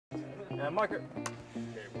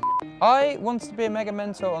I wanted to be a mega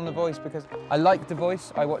mentor on The Voice because I like The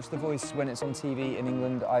Voice. I watch The Voice when it's on TV in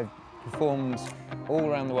England. I've performed all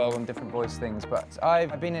around the world on different voice things, but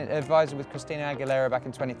I've been an advisor with Christina Aguilera back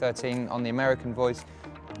in 2013 on the American Voice.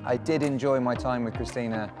 I did enjoy my time with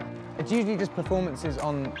Christina. It's usually just performances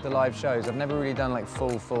on the live shows. I've never really done like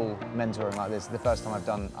full mentoring like this. The first time I've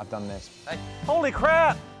done this. Hey. Holy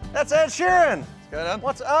crap! That's Ed Sheeran! What's going on?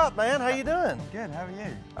 What's up, man? How you doing? Good, how are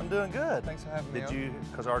you? I'm doing good. Thanks for having me. Did you,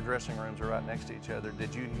 because our dressing rooms are right next to each other,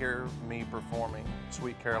 did you hear me performing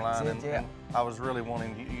Sweet Caroline? I did, yeah. And I was really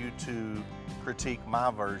wanting you to critique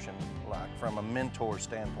my version, like from a mentor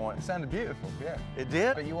standpoint. It sounded beautiful, yeah. It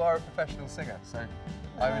did? But you are a professional singer, so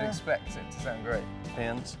I would expect it to sound great.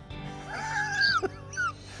 Depends.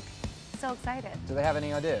 So excited. Do they have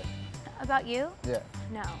any idea? About you? Yeah.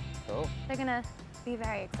 No. Cool. They're gonna be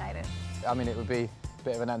very excited. I mean, it would be a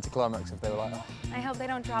bit of an anticlimax if they were like, oh. I hope they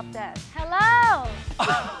don't drop dead. Hello!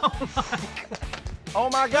 Oh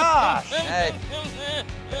my gosh! Hey.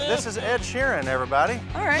 This is Ed Sheeran, everybody.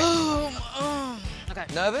 All right. Okay.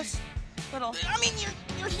 Nervous? Little. I mean,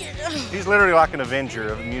 you're here. He's literally like an Avenger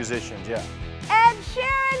of musicians, yeah. Ed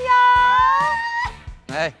Sheeran,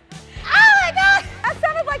 y'all! Hey. Oh my God! That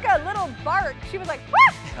sounded like a little bark. She was like,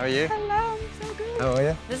 wah! How are you? Hello, I'm so good. How are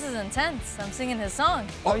you? This is intense. I'm singing his song.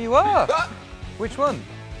 Oh, you are? Which one?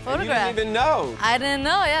 Photograph. You didn't even know. I didn't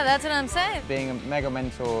know, yeah, that's what I'm saying. Being a mega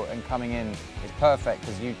mentor and coming in is perfect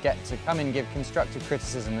because you get to come in and give constructive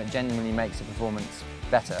criticism that genuinely makes a performance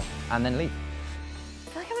better and then leave.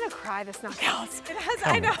 I feel like I'm gonna cry this knockouts. It has,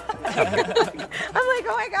 I know. I'm like,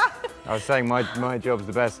 oh my God. I was saying my job's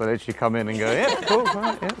the best. I literally come in and go, yeah, cool,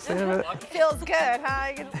 right, yeah, see you in a bit. Feels good,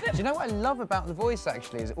 huh? Do you know what I love about The Voice,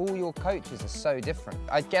 actually, is all your coaches are so different.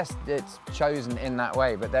 I guess it's chosen in that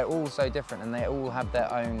way, but they're all so different and they all have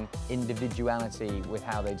their own individuality with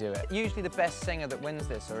how they do it. Usually the best singer that wins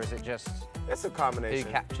this, or is it just It's a combination.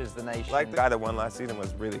 who captures the nation? Like the guy that won last season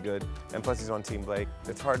was really good, and plus he's on Team Blake.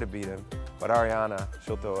 It's hard to beat him, but Ariana,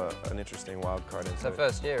 she'll throw an interesting wild card into It's her it.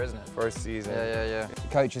 first year, isn't it? First season. Yeah.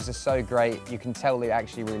 Coaches are so great. You can tell they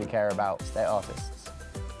actually really care about their artists.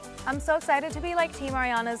 I'm so excited to be like Team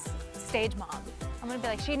Ariana's stage mom. I'm gonna be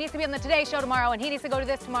like, she needs to be on the Today Show tomorrow and he needs to go to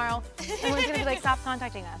this tomorrow. Everyone's gonna be like, stop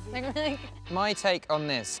contacting us. Like, My take on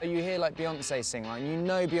this, you hear like Beyonce sing, right? You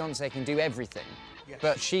know Beyonce can do everything,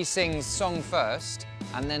 but she sings song first,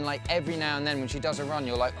 and then like every now and then when she does a run,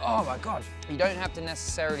 you're like, oh my God. You don't have to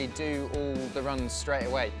necessarily do all the runs straight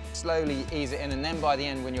away. Slowly ease it in, and then by the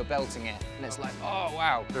end when you're belting it, and it's like, oh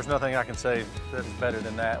wow. There's nothing I can say that is better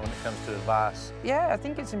than that when it comes to advice. Yeah, I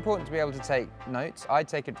think it's important to be able to take notes. I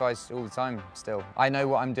take advice all the time still. I know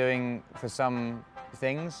what I'm doing for some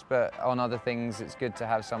things, but on other things, it's good to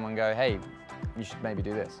have someone go, hey, you should maybe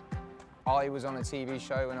do this. I was on a TV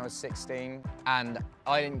show when I was 16 and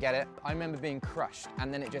I didn't get it. I remember being crushed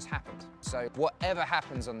and then it just happened. So whatever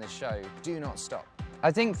happens on this show, do not stop.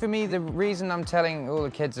 I think for me, the reason I'm telling all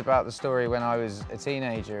the kids about the story when I was a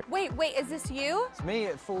teenager. wait, is this you? It's me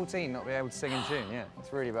at 14 not being able to sing in tune, yeah.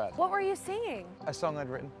 It's really bad. What were you singing? A song I'd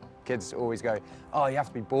written. Kids always go, oh, you have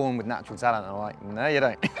to be born with natural talent. And I'm like, no, you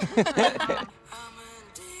don't.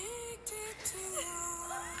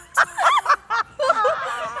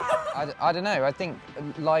 I don't know, I think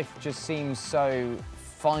life just seems so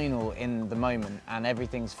final in the moment and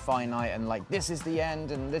everything's finite and like this is the end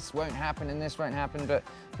and this won't happen and this won't happen, but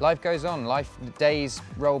life goes on, days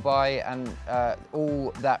roll by and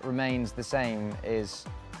all that remains the same is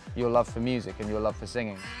your love for music and your love for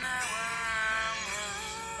singing.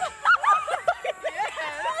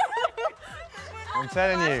 I'm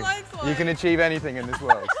telling you, you can achieve anything in this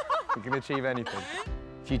world. You can achieve anything.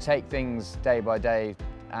 If you take things day by day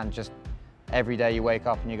and just every day you wake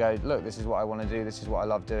up and you go, look, this is what I want to do, this is what I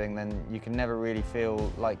love doing, then you can never really feel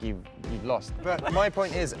like you've lost. But my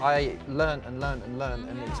point is, I learned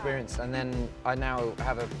and experienced, and then I now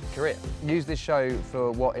have a career. Use this show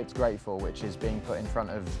for what it's great for, which is being put in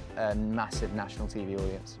front of a massive national TV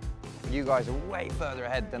audience. You guys are way further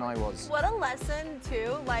ahead than I was. What a lesson,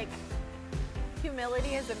 too. Like,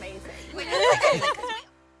 humility is amazing.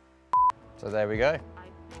 So there we go.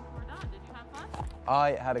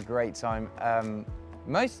 I had a great time.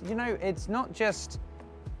 You know, it's not just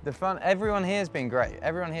the fun. Everyone here's been great.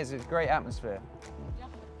 Everyone here's a great atmosphere.